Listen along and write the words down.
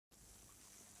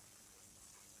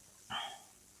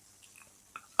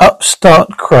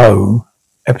Upstart Crow,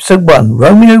 Episode 1,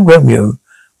 Romeo, Romeo.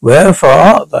 Wherefore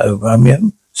art thou,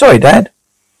 Romeo? Sorry, Dad.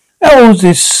 How old's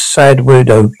this sad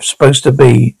widow supposed to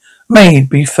be? May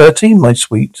be 13, my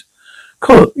sweet.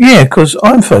 Yeah, 'cause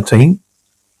I'm 13.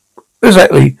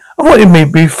 Exactly. I thought it may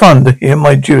be fun to hear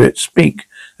my duet speak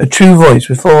a true voice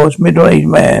before a middle-aged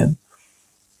man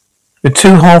with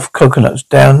two half coconuts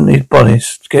down his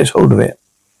bodice gets hold of it.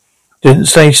 Didn't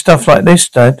say stuff like this,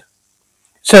 Dad.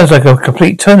 Sounds like a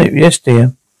complete turnip, yes,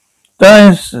 dear.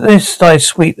 This thy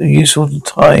sweet and useful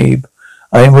type,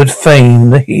 I would fain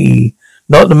the he,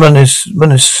 not the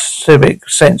monosyllabic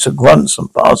sense of grunts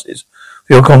and passes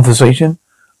for your conversation.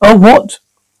 Oh, what?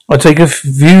 I take a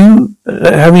view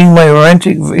having my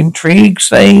romantic intrigue,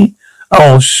 say?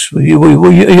 Oh,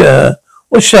 well,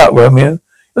 shut up, Romeo.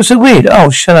 You're so weird. Oh,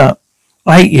 shut up.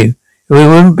 I hate you. It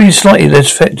wouldn't be slightly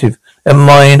less effective than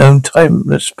mine own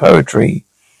timeless poetry.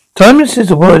 Timeless is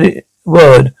a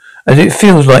word, as it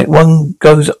feels like one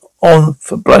goes on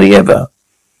for bloody ever.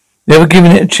 Never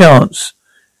given it a chance.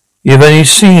 You've only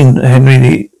seen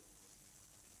Henry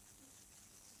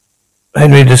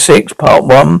VI, Part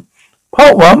 1.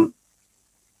 Part 1?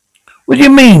 What do you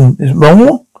mean? There's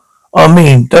more? I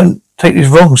mean, don't take this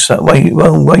wrong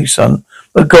way, son.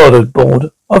 But God, I was bored.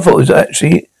 I thought it was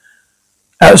actually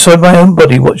outside my own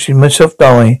body watching myself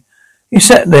die. He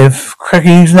sat there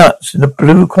cracking his nuts in the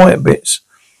blue quiet bits.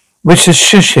 Wished to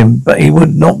shush him, but he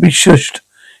would not be shushed.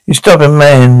 You stubborn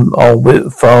man,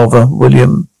 old Father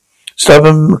William.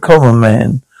 Stubborn common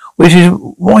man. Which is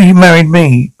why you married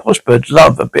me. Posh birds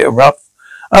love a bit of rough.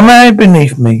 I married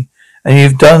beneath me, and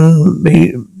you've done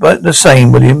me but the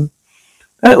same, William.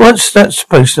 What's that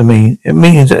supposed to mean? It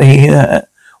means that he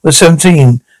was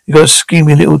 17. He got a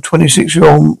scheming little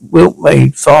 26-year-old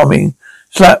milkmaid farming.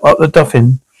 Slap up the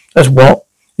duffin. That's what?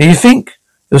 Do you think?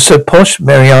 You're so posh,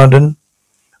 Mary Arden.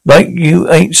 Like you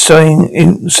ain't sewn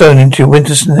into your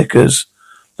winter sneakers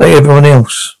like everyone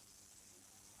else.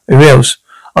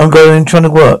 I'm going trying to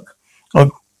work.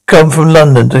 I've come from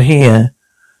London to here.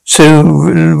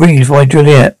 Sue reads my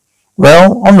Juliet.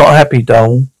 Well, I'm not happy,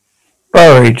 doll.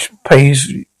 Burridge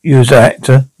pays you as an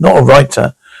actor, not a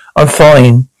writer. I'm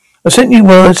fine. I sent you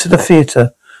words to the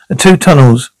theatre. The 2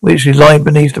 tunnels which lie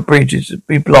beneath the bridges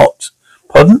be blocked.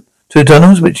 Pardon? 2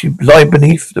 tunnels which lie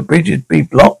beneath the bridges be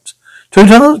blocked? 2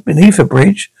 tunnels beneath a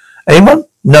bridge? Anyone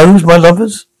knows, my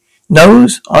lovers?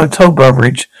 Knows? I've told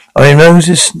Burridge. My nose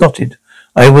is snotted.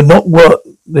 I would not work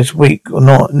this week or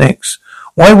not next.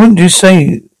 Why don't you just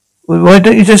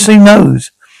say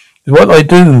nose? It's what I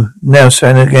do now,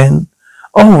 saying again.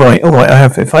 All right,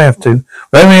 if I have to.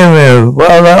 Romeo,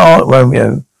 well, thou art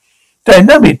Romeo. Dad,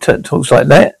 nobody talks like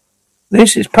that.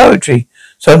 This is poetry.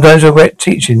 Sometimes I regret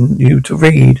teaching you to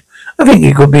read. I think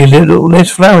it could be a little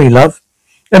less flowery, love.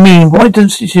 I mean, why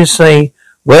doesn't it just say,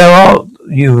 where are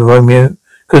you, Romeo?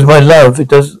 Because, my love, it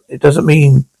doesn't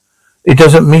mean,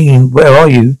 where are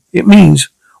you? It means,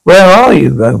 where are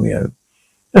you, Romeo?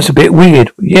 That's a bit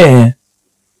weird. Yeah.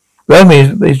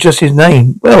 Romeo is just his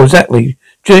name. Well, exactly.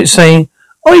 Juliet's saying,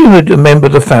 are you a member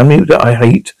of the family that I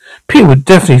hate? People would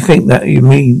definitely think that you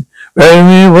mean,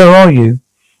 Romeo, where are you?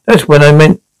 That's when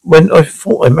I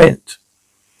thought I meant.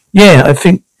 Yeah, I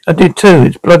think I did too.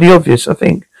 It's bloody obvious, I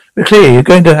think. But clear, you're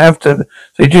going to have to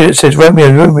say Juliet says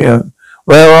Romeo, Romeo.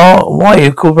 Why are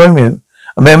you called Romeo?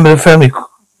 A member of the family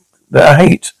that I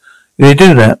hate. You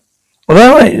do that.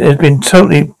 Although it has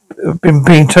been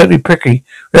being totally pricky,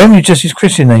 Romeo is just his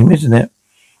Christian name, isn't it?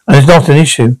 And it's not an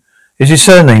issue. It's his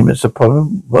surname that's the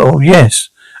problem. Well, yes.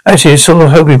 Actually, I'm sort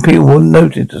of hoping people will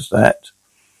notice that.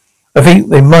 I think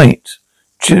they might.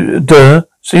 Duh.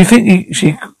 So you think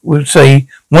she would say,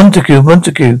 Montague,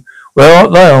 where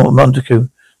art thou, Montague?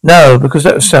 No, because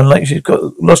that would sound like she's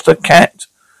lost her cat.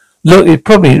 Look, it's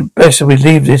probably best if we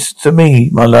leave this to me,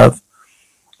 my love.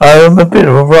 I am a bit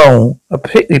of a role. I'm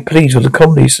particularly pleased with the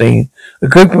comedy scene. A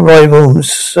group of rival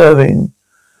serving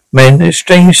men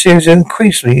exchange series of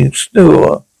increasingly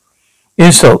slower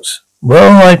insults.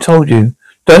 Well, I told you,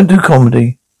 don't do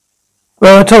comedy.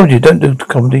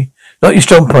 Not your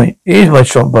strong point. It is my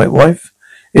strong point, wife.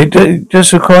 It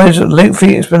just requires a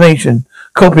lengthy explanation.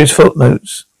 Copious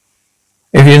footnotes.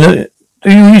 If you know, do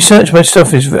you research my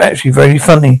stuff is actually very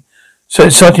funny. So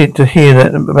excited to hear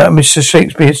that about Mr.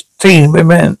 Shakespeare's teen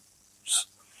romance.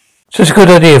 Such a good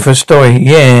idea for a story.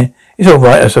 Yeah, it's all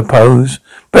right, I suppose.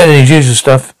 Better than his usual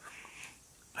stuff.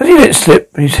 Has he let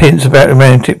slip his hints about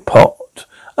romantic plot?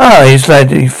 His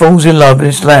lad, he falls in love with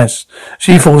his lass.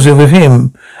 She falls in with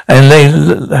him, and they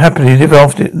live happily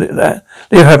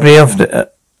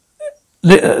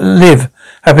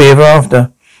ever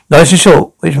after. Nice and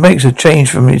short, which makes a change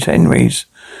from his Henry's.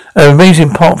 An amazing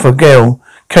part for a girl.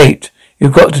 Kate,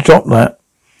 you've got to drop that.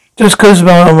 Just 'cause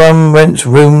my mum rents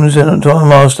rooms to our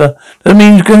master doesn't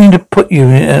mean he's going to put you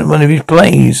in one of his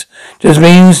plays. Just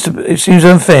means it seems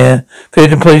unfair for you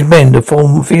to employ men to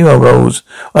form female roles.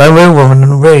 I'm a real woman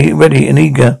and ready and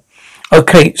eager. Oh,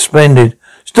 Kate, splendid.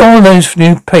 Start those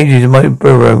new pages in my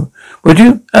bureau, would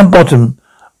you? And bottom,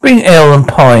 bring ale and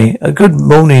pie. A good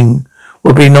morning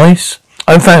would be nice.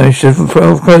 I'm famished.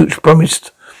 The coach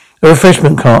promised a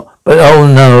refreshment cart, but oh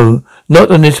no,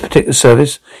 not on this particular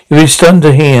service. You'll be stunned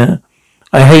to hear.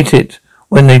 I hate it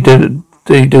when they do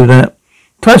that.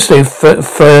 Plus they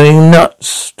throwing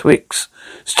nuts, Twix,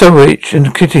 Stowrich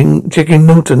and Chicken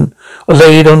Norton are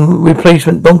laid on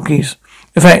replacement donkeys.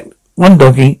 In fact, one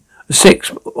donkey,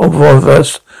 6 of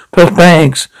us, plus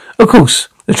bags. Of course,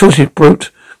 the shortest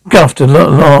brute guffed at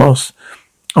last.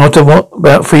 After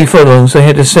about 3 furlongs, they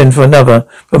had to send for another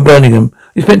from Birmingham.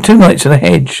 We spent 2 nights in a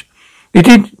hedge. We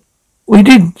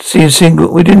didn't see a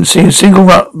single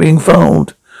rut being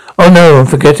fouled. Oh no, I'm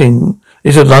forgetting.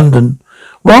 It's a London.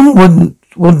 One wouldn't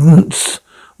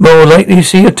more likely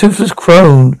see a toothless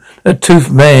crone, a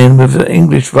toothed man with an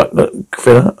English rut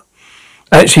filler,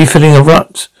 actually filling a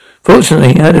rut.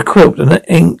 Fortunately, I had a quilt and an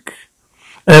ink,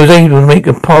 and I was able to make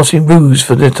a passing ruse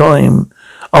for the time.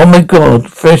 Oh my God,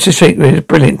 Francis Shakespeare is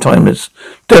brilliant, timeless,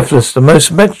 deathless, the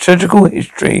most tragical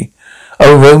history.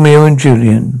 Oh, Romeo and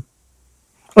Julian.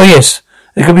 Oh yes,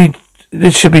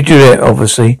 this should be Juliet,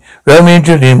 obviously. Romeo and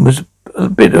Julian was a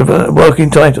bit of a working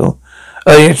title.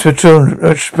 Early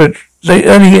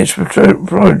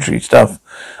exploratory stuff.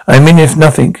 I mean, if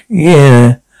nothing.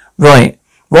 Yeah, right.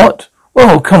 What?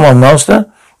 Well, come on, master.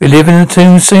 We live in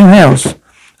the same house.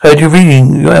 Heard you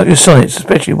reading your sonnets,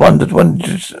 especially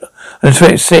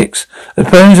 1-26. The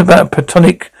poems about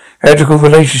platonic, tragical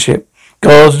relationship.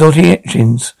 God's naughty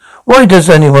etchings. Why does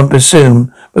anyone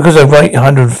presume, because I write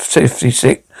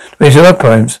 156 my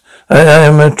poems, I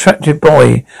am an attractive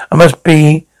boy? It must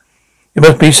be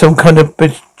some kind of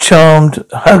charmed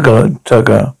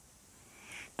tugger.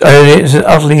 It's an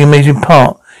utterly amazing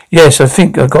part. Yes, I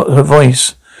think I got her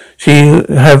voice. You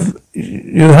have.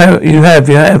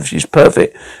 She's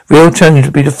perfect. Real challenge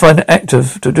would be to find an actor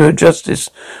to do it justice.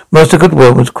 Master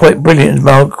Goodwill was quite brilliant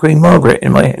as Queen Margaret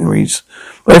in my Henrys.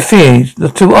 But I fear he's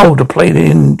too old to play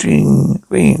the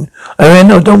Queen. I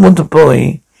don't want a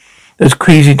boy. Those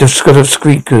queasy, discolored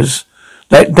squeakers.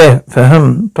 Like death for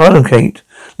him. Pardon, Kate.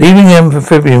 Leaving the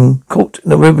amphibian cooked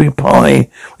in a ruby pie,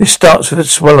 which starts with a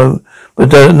swallow,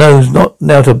 but knows not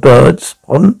now to birds.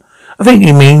 Pardon? I think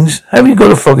he means, have you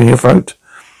got a frog in your throat?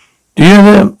 Do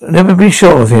you never be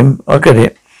sure of him? I get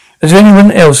it. Is there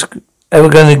anyone else ever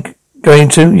going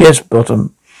to? Yes,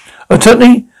 Bottom. Oh,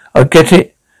 totally. I get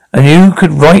it. And you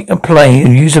could write a play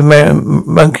and use a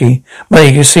monkey money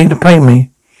you seem to pay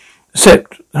me.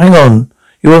 Except, hang on,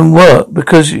 you won't work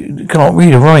because you can't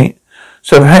read or write.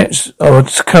 So perhaps I would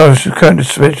encourage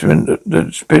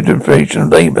the spirit of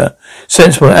labour.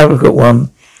 Sensible, adequate one.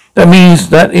 That means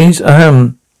that is,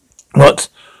 what?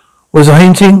 Was I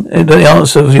hinting that the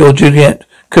answer of your dilemma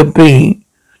could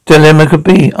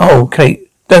be, oh, Kate,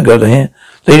 don't go there.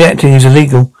 Lead acting is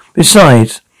illegal.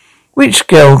 Besides which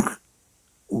girls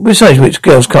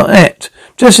can't act,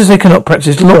 just as they cannot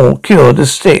practice law, cure the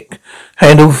sick,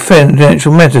 handle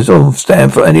financial matters, or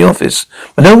stand for any office.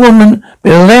 But no woman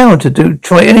been allowed to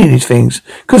try any of these things,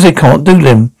 because they can't do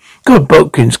them. Good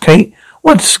Bodkins, Kate.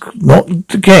 What's not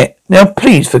to get? Now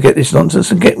please forget this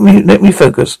nonsense and let me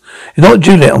focus. It's not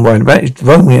Juliet I'm worried about, it's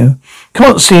Romeo.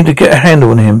 Can't seem to get a handle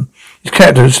on him. His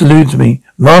character eludes me.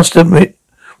 Master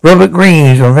Robert Greene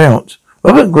is around.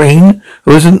 Robert Greene,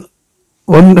 who isn't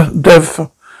one dev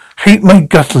hate my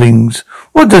gutlings.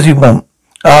 What does he want?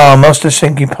 Ah, Master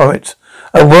Shanky Poet.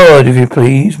 A word, if you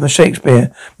please, my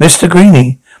Shakespeare. Mr.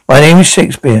 Greenie, my name is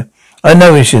Shakespeare. I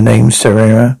know it's your name,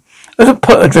 Serena. As a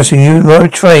addressing you in my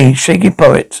trade, Shaky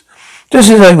Poet. Just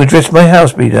as I would address my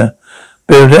house builder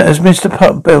as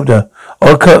Mr. Builder,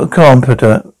 or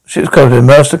Carpenter, ship's carpenter,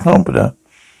 Master Carpenter.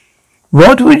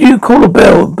 What would you call a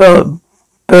bear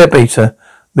beater?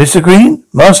 Mr. Green?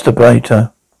 Master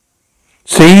beater.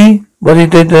 See what he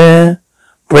did there?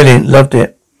 Brilliant, loved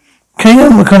it. Came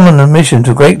on a mission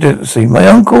to great delicacy. My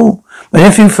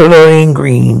nephew Florian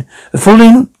Green, the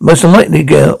fallen, most unlikely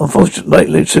girl,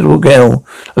 unfortunately suitable girl,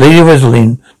 Lady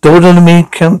Rosaline, daughter of the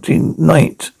mid-county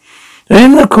knight. There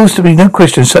is, of course, to be no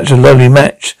question such a lovely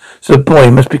match, so the boy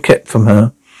must be kept from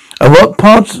her. And what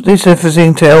part of this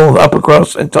everything tale of upper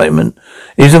class entitlement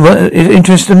is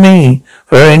interest to me,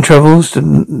 for her in travels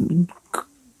to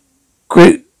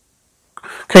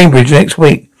Cambridge next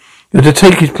week. You're to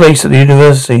take his place at the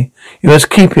university. You must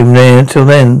keep him there until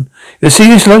then. You see,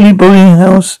 this lovely boarding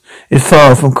house is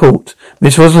far from court.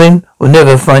 Miss Rosalind will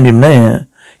never find him there.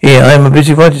 Here, I am a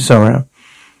busy writer, Sarah.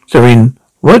 Serene,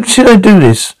 what should I do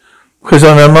this? Because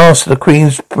I'm a master of the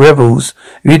Queen's rebels.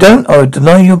 If you don't, I will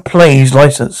deny your play's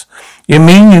license. You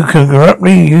mean you can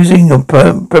corruptly using your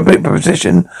public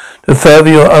position to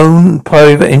further your own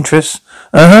private interests?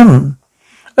 I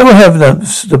will have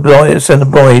the boy send a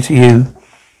boy to you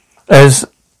as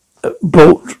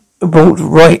brought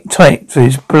right tight for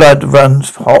his blood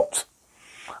runs hot.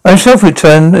 I shall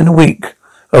return in a week.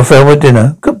 I'll farewell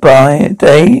dinner. Goodbye,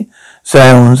 day.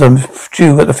 Sounds I'm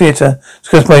due at the theatre to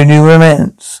discuss my new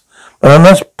romance. But I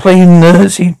must play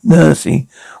nursey,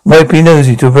 wipey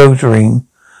nosy to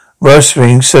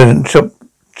rostering servant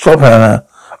shop owner.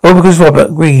 All because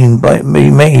Robert Green be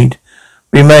made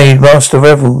master of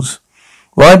revels.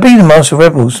 Why be the master of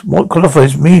revels? What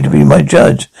qualifies me to be my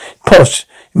judge? Posh,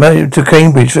 he married to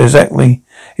Cambridge for exactly.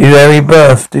 His very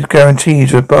birth did guarantee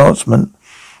his advancement,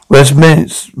 whereas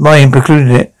mine precluded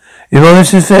it. His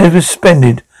honest affairs were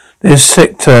suspended. This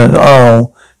sector,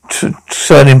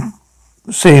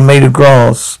 ceiling made of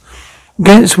glass,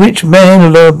 against which man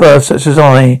of lower birth such as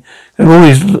I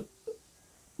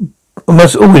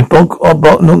must always bog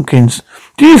nonkins.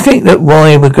 Do you think that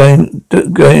why you're going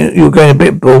a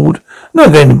bit bald?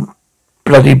 Not going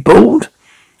bloody bald.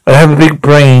 I have a big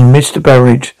brain, Mr.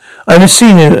 Burridge. I am a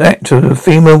senior actor of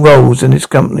female roles in this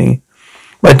company.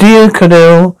 My dear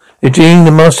Cadell, Eugene,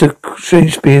 the master of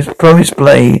Shakespeare's promised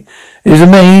play, is a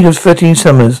maid of 13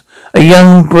 summers, a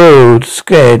young broad,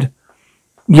 scared,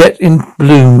 yet in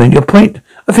bloom. And your point,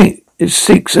 I think, it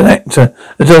seeks an actor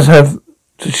that does have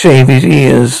to shave his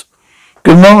ears.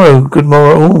 Good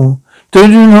morrow all.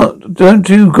 Don't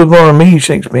do good morrow me,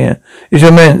 Shakespeare. It's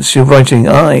romance you're writing.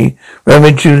 Romeo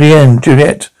and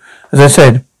Juliet. As I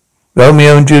said,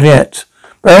 Romeo and Juliet.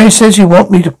 Barry says you want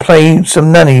me to play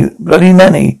some bloody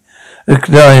nanny.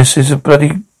 This is a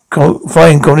bloody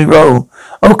fine comedy role.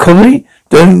 Oh, comedy?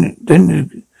 Don't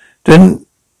give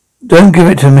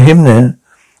it to him then.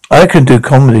 I can do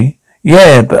comedy.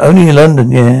 Yeah, but only in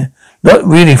London, yeah. Not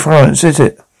really Florence, is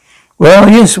it? Well,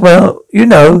 yes, you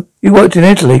worked in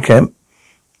Italy, Kemp.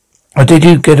 Or did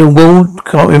you get a award?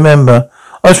 Can't remember.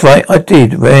 That's right, I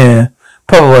did. Where?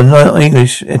 Probably not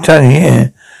English, Italian, yeah.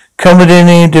 Comedy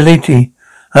dell'arte.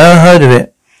 I heard of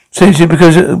it. Simply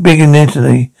because it's big in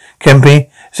Italy, Kempy.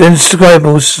 It's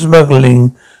indescribable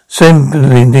smuggling,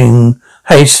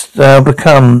 haste thou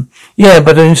become. Yeah,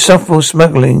 but insufferable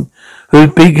smuggling,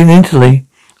 who's big in Italy.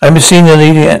 I'm a senior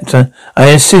leading actor. I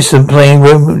insist on playing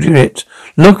Romeo and Juliet.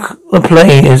 Look, the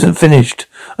play isn't finished.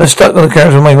 I'm stuck on the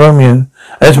character of my Romeo.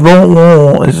 There's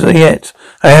more as yet.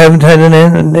 I haven't had an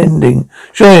ending.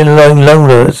 Surely the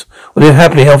loners will live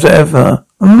happily after ever.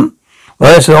 Well,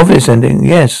 that's an obvious ending,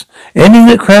 yes. Ending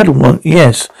the crowd will want,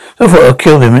 yes. So I thought I'd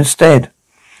kill him instead.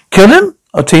 Kill him?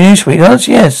 Our teenage sweethearts?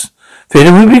 Yes.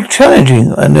 Theatre would be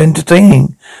challenging and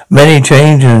entertaining. Many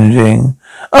changing.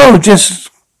 Oh, just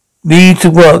need to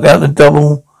work out the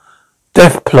double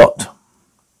death plot.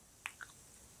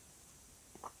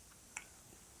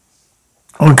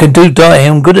 I can do dying.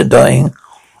 I'm good at dying.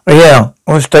 Oh, yeah,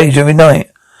 on stage every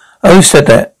night. Oh, who said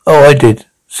that? Oh, I did.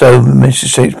 So, Mr.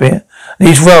 Shakespeare.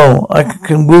 His role, I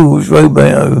can woo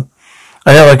Romeo.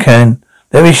 I know I can.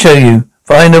 Let me show you.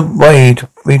 Find a way to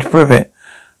prove it.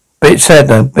 Bit sad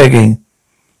though, begging.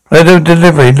 Let the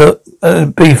delivery look at the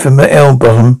beef in the ale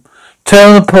bottom.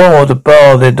 Tell the poor to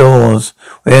bar their doors.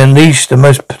 We unleash the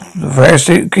most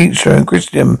pharisaic creature in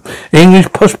Christendom.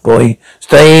 English posh boy,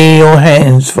 stay your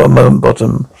hands for a moment,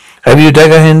 bottom. Have you a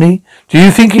dagger handy? Do you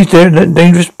think he's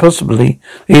dangerous? Possibly.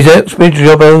 These expert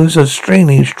jobbos are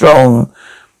extremely strong.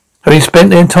 Having spent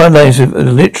their entire lives with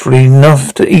literally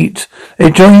enough to eat,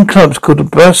 they join clubs called the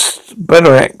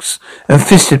Brotheracks and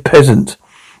Fisted Peasant.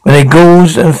 When they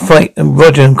gorge and fight and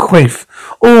Roger and quaff,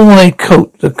 all they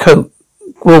coat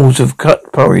walls of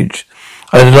cut porridge.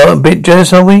 A bit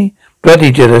jealous, are we?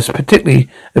 Bloody jealous, particularly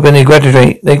when they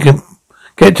graduate. They can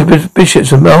get to the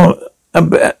bishops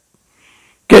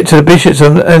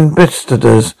and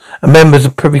ambassadors and members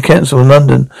of Privy Council in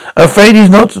London. I'm afraid he's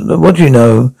not what you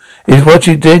know. Is what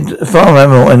you did farm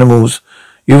animals.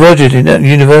 You rogered in at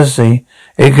university.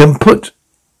 It can put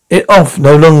it off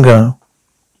no longer.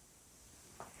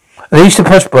 At least the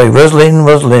posh boy,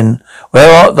 Rosalind.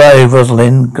 Where art thou,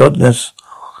 Rosalind? Goodness.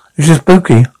 It's just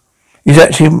spooky. He's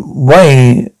actually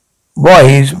why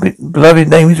his beloved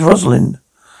name is Rosalind.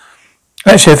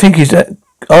 Actually, I think he's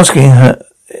asking her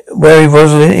where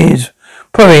Rosalind is.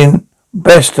 Probably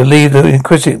best to leave the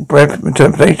inquisitive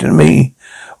interpretation to me.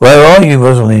 Where are you,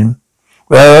 Rosalind?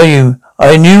 Where are you?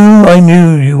 I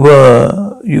knew you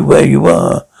were where you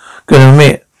were. Gonna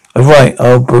admit. Right,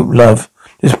 oh brute love.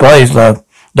 Despise love.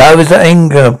 Now is the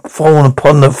anger fallen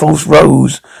upon the false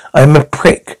rose. I am a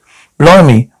prick.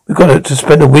 Blimey, we've got to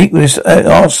spend a week with this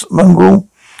arse mongrel.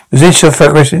 Is this your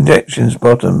fabulous injections,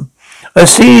 Bottom? I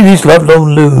see this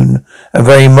lovelorn loon, a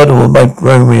very model of my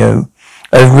Romeo.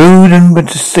 A rude and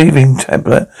deceiving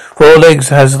tablet, 4 legs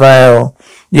has thou,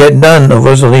 yet none of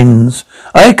Rosalind's.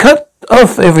 I cut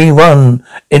off every one,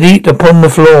 and eat upon the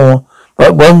floor,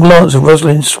 but one glance of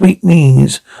Rosalind's sweet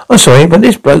knees. I'm sorry, but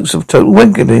this bloke's of total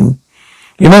wickering.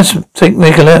 You must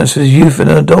make allowance for the youth and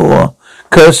adore.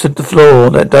 Cursed the floor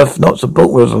that doth not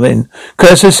support Rosalind.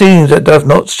 Curse the ceilings that doth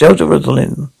not shelter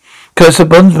Rosalind. Curse the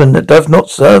bondsman that doth not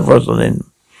serve Rosalind.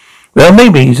 Well,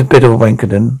 maybe he's a bit of a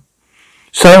wankerden.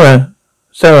 Sarah,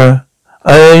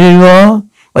 you are?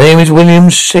 My name is William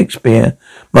Shakespeare,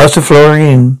 Master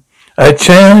Florine. I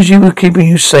charge you with keeping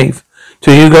you safe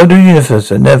till you go to the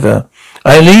universe and never.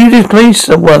 I leave this place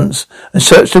at once and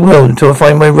search the world until I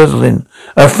find my Rosalind.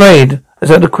 I'm afraid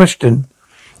that's out of the question.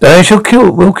 Then I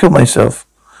will kill myself.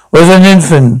 Rosalind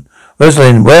infant,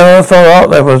 Rosalind, where art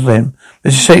thou, Rosalind?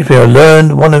 Mr. Shakespeare, I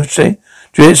learned one of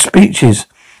Juliet's speeches,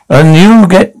 and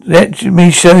let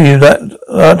me show you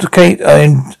that, Kate,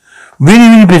 I'm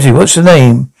really busy. What's the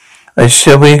name?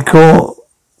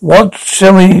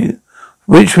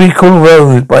 Which we call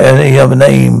Rose by any other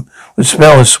name would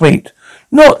smell as sweet.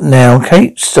 Not now,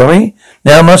 Kate, sorry.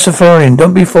 Now, Master Florian,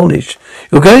 don't be foolish.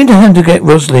 You're going to have to get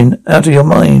Rosalind out of your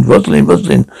mind.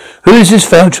 Rosalind. Who is this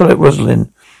foul child,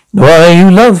 Rosalind? Why,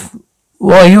 you love,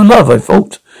 I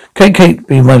thought. Kate,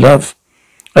 be my love.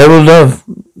 I will love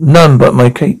none but my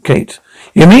Kate.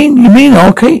 You mean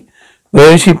our Kate?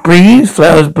 Where she breathes,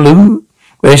 flowers bloom.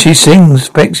 Where she sings,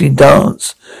 Pexy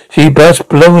dance. She bursts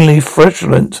blowingly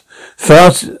fraudulent,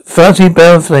 farty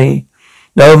birthday.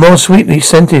 No more sweetly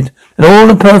scented than all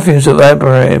the perfumes of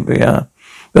Arabia.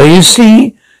 Well, you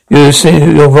see,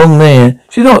 you're wrong there.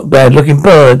 She's not a bad-looking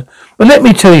bird. But let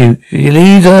me tell you, she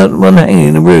leaves out one hanging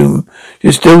in the room.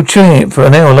 She's still chewing it for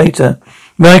an hour later.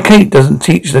 My Kate doesn't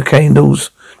teach the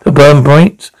candles to burn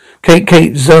bright.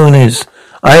 Kate zone is.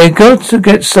 I got to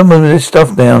get some of this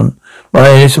stuff down.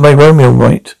 This is my Romeo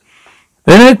right.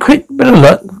 Then a quick bit of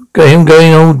luck. Got him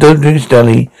going old Dodridge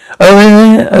Dally.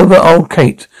 Over old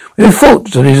Kate. We thought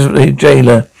to the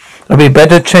jailer. There'd be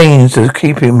better chains to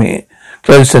keep him here.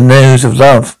 Close the nose of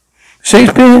love.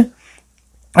 Shakespeare?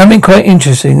 Something quite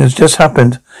interesting has just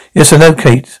happened. Yes, I know,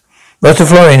 Kate. Master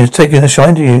Florian has taken a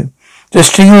shine to you.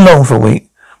 Just string him along for a week.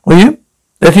 Will you?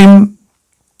 Let him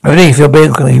relieve your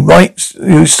balcony, write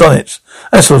you sonnets,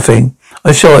 that sort of thing.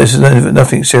 I'm sure this is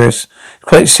nothing serious. It's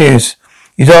quite serious.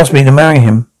 He's asked me to marry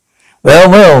him.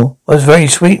 Well, that's very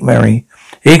sweet, Mary.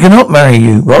 He cannot marry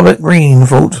you. Robert Greene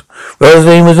thought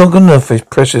Rosaline was not good enough for his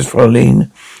precious Fraulein.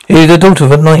 He is the daughter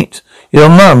of a knight. Your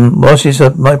mum washes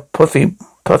up my puffing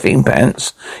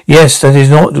pants. Yes, that is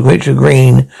not Richard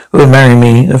Green who will marry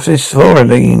me, of this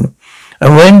Fraulein.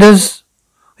 And when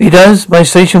he does, my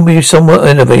station will be somewhat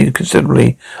elevated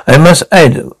considerably. I must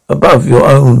add, above your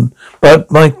own. But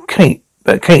Kate,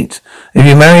 if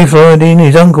you marry Florentine,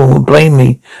 his uncle will blame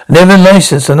me and never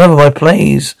license another of my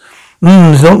plays.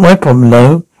 It's not my problem,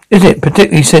 though, is it?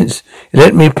 Particularly since you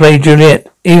let me play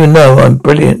Juliet, even though I'm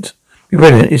brilliant.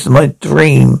 Brilliant is my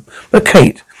dream. But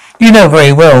Kate, you know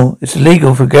very well it's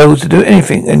illegal for girls to do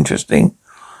anything interesting.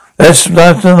 That's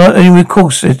not the only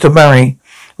recourse is to marry.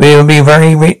 We will be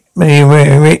very rich,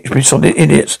 besotted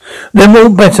idiots. Then all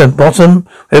better, Bottom.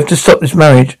 We have to stop this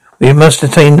marriage. We must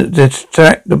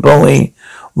distract the boy.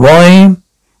 Why?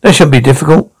 That shouldn't be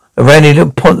difficult. A randy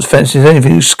little ponce fancies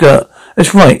anything with skirt.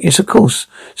 That's right, yes, of course.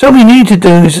 So all we need to do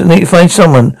is to find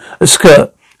someone, a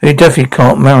skirt, who you definitely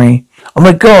can't marry. Oh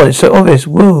my God, it's so obvious.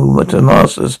 Woo, what the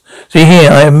masters. See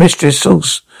here, I am Mistress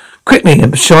Sauce. Quickly,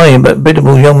 a shy but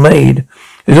biddable young maid.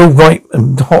 Who's all ripe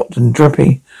and hot and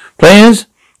drippy. Players?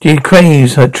 She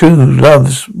craves her true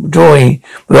love's joy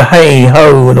with a hey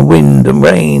ho and a wind and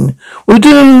rain. We'll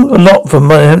do a lot for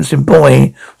my handsome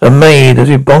boy, the maid as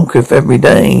he bonketh every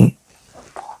day.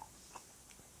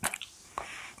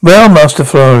 Well, Master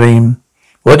Florine,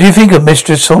 what do you think of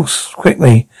Mistress Sauce?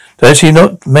 Quickly, does she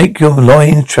not make your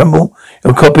loins tremble?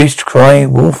 Your copies cry,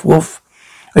 wolf, wolf?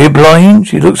 Are you blind?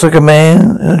 She looks like a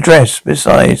man in a dress.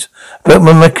 Besides, about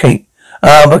my Kate.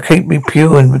 But Kate be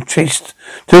pure and chaste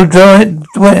to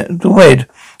wed.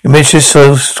 Your Mistress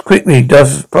Sauce quickly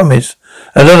does promise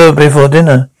a little before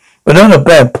dinner. But not a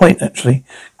bad point, actually.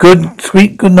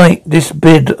 Sweet good night, this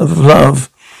bid of love.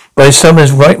 By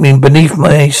summer's ripening beneath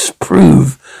my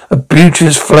prove a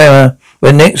beauteous flower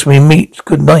where next we meet.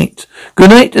 Good night. Good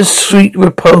night to sweet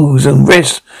repose and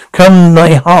rest. Come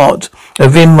thy heart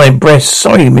within my breast.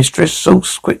 Sorry, Mistress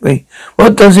Sauce, quickly.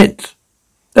 What does it?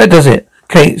 That does it.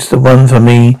 Kate's the one for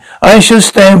me. I shall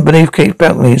stand beneath Kate's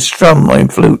balcony and strum my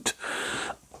flute.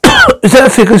 Is that a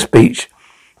figure of speech?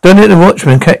 Don't let the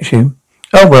watchman catch you.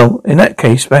 Oh well, in that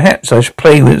case, perhaps I should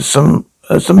play with some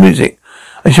music.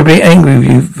 I should be angry with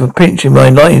you for pinching my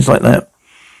lines like that.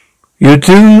 You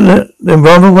do them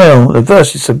rather well. The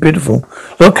verse is so beautiful.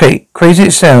 Look, Kate, crazy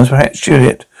it sounds, perhaps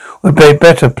Juliet would be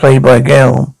better played by a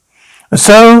girl. And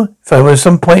so, if there was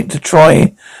some point to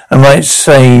try, I might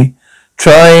say,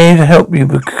 try to help you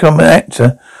become an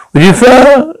actor. Would you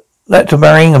prefer that to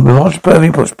marrying a posh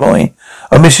boy?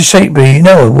 Oh, Mrs. Shakespeare, you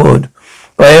know I would.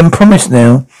 But I am promised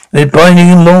now. There's binding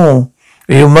in law.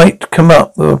 You might come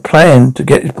up with a plan to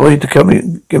get this boy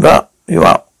to give you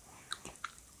up.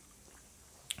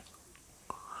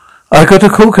 I got a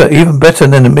corker, even better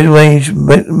than a middle-aged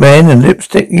man in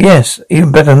lipstick. Yes,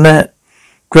 even better than that.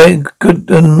 Great,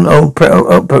 good and old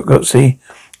proxy.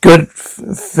 Good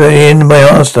for in my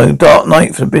arse though. Dark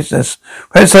night for the business.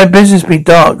 Perhaps thy business be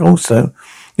dark also.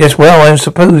 Yes, well, I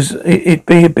suppose it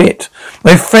be a bit.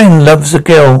 My friend loves a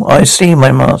girl. I see,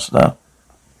 my master.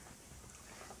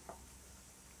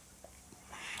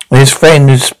 His friend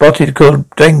is spotted called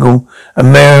Dangle,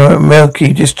 and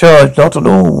milky discharge, not at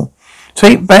all.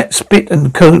 Take back spit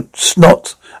and coat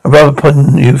snot and rub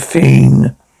upon you,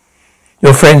 fiend.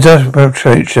 Your friends are a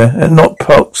perpetrator and not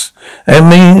pox, and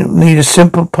may need a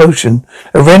simple potion.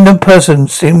 A random person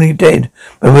seemingly dead,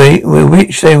 but with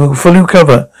which they will fully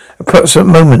recover approximate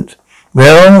moment.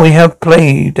 Well, we have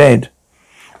play dead.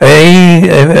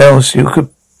 Else you could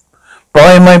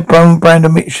buy my brand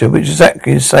of mixture, which is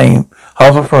exactly the same,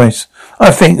 half a price.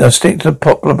 I think I'll stick to the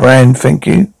popular brand, thank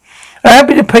you. I'm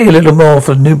happy to pay a little more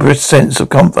for the numerous sense of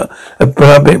comfort of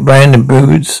public brand and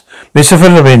broods. Mr.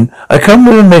 Philipin, I come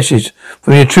with a message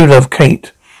from your true love,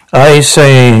 Kate. I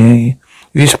say,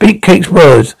 if you speak Kate's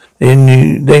words, then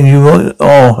you want,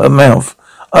 her mouth.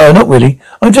 Not really.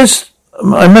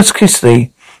 I must kiss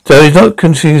thee. So it's not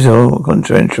confused or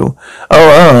confidential.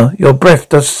 Your breath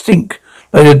does stink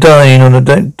like you're dying on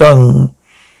the dung.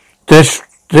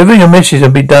 Delivering a message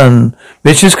and be done.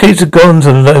 Mrs. Kate's gone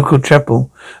to the local chapel.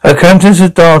 Her countenance is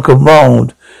dark and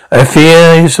mild. I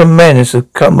fear some menace has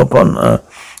come upon her.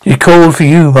 She called for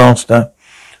you, master.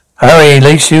 Hurry,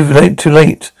 lest you too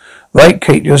late. Right,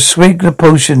 Kate, you swig the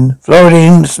potion.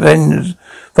 Floridine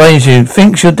finds you,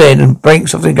 thinks you're dead, and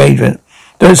breaks off the engagement.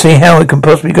 Don't see how it can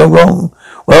possibly go wrong.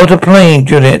 Well to play,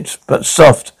 Juliet, but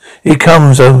soft. It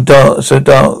comes so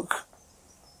dark.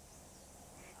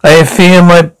 I fear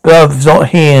my love's not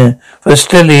here, for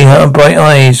steadily her bright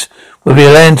eyes will be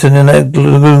a lantern in that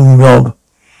gloom, Rob.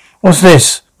 What's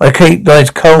this? My Kate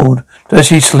lies cold. Does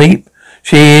she sleep?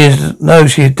 She's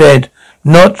dead.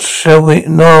 Not shall we,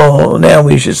 no, now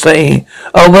we should say.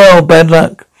 Oh well, bad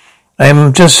luck.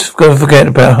 I'm just going to forget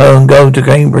about her and go to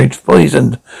Cambridge,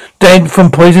 poisoned. Dead from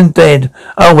poison, dead.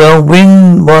 Oh well,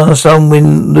 win one, some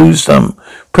win, lose some.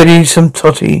 Pretty some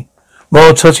totty.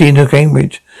 More totty into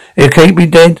Cambridge. If Kate be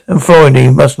dead, and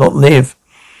Floridine must not live.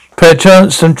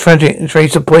 Perchance some tragic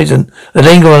trace of poison, the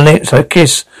linger on lips, her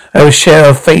kiss, her share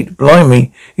of fate,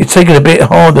 blimey. It's taken a bit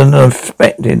harder than I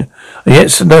expected.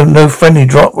 Yet no friendly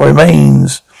drop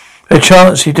remains.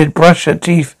 Perchance she did brush her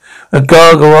teeth, and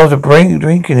gargle after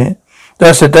drinking it.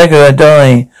 That's the dagger I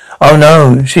die. Oh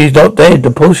no, she's not dead.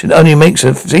 The potion only makes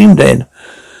her seem dead.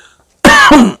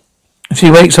 She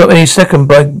wakes up any second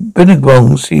by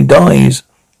binagrongs. She dies.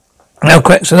 Now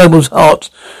cracks the noble's heart.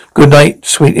 Good night,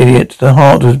 sweet idiot. The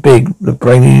heart was big, the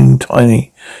brain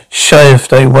tiny. Shy if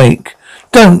they wake.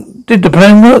 Did the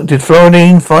plan work? Did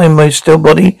Floridine find my still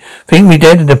body, think me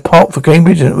dead and depart for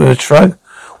Cambridge with a shrug?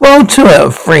 Well, 2 out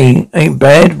of 3 ain't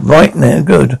bad. Right now,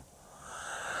 good.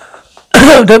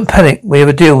 Don't panic. We have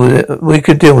a deal with it. We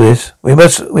could deal with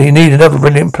this. We need another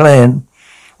brilliant plan.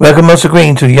 Welcome must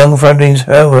agree to young Floridine's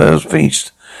farewell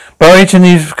feast. Burridge and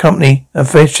his company and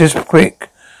fish just quick.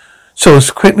 So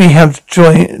quickly have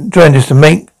joined us to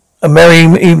make a merry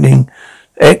evening.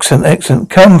 Excellent.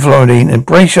 Come, Floridine,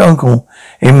 embrace your uncle.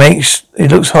 He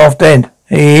looks half dead.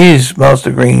 He is,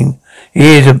 Master Green.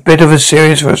 He is a bit of a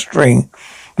serious for a string.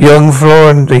 Young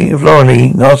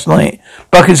Floridine last night.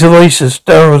 Buckets of oysters,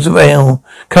 barrels of ale.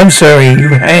 Come, sir, you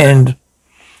hand.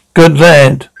 Good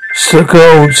lad. So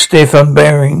cold, stiff,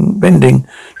 bending.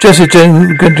 Just as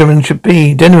gentlemen should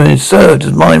be. Dinner is served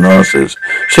as my masters.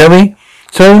 Shall we?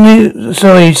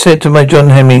 So he said to my John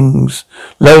Hemmings,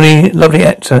 lovely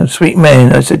actor, sweet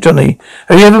man. I said, Johnny,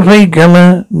 have you ever played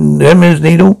Grammar's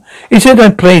Needle? He said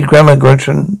I played Grammar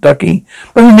Gretchen, Ducky,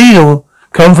 but the needle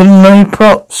come from my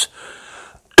props.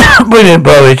 Brilliant,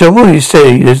 Burridge. I've already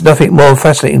said there's nothing more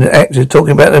fascinating than actors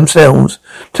talking about themselves.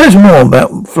 Tell us more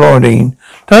about Floridine.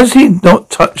 Does he not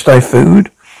touch thy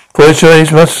food?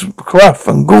 Bertrand must cruff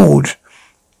and gorge,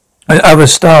 and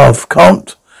others starve.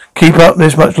 Can't keep up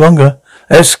this much longer.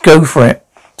 Let's go for it.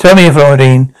 Tell me,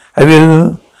 Florentine, have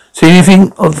you seen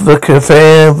anything of the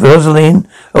affair of Rosaline?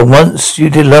 Or once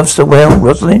you did love so well,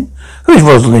 Rosaline? Who's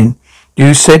Rosaline?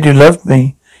 You said you loved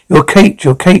me. You're Kate,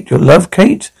 you love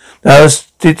Kate? Thou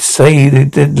did say you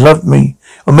did love me.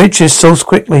 Your Mitches so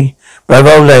quickly. Brave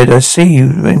old lad, I see you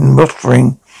in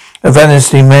rostering. A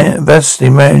vanity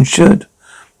man should.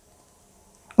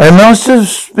 I am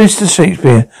Mr.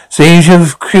 Shakespeare. Seems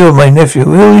you've cured my nephew.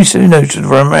 We always notion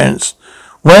of romance.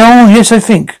 Well, yes, I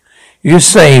think. You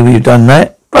say we've done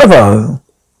that. Bravo.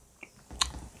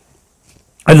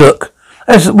 And look,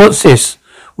 what's this?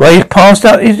 Well, he's passed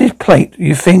out his plate.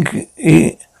 You think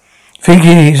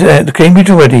he's at the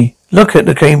Cambridge already? Look at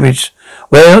the Cambridge.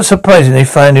 Well, not surprising they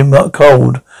found him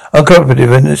cold,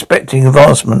 uncooperative, and expecting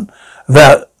advancement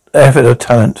without effort or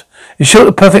talent. In short,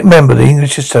 a perfect member of the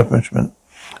English establishment.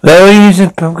 Though he's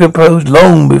proposed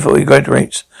long before he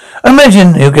graduates.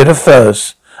 Imagine he'll get a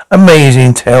first.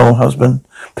 Amazing tale, husband.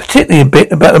 Particularly a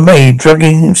bit about the maid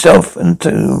drugging himself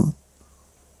into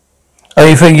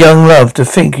only for young love to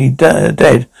think he's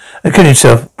dead and kill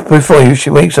himself before she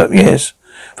wakes up, yes.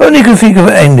 If only I could think of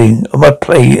an ending of my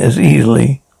play as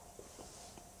easily.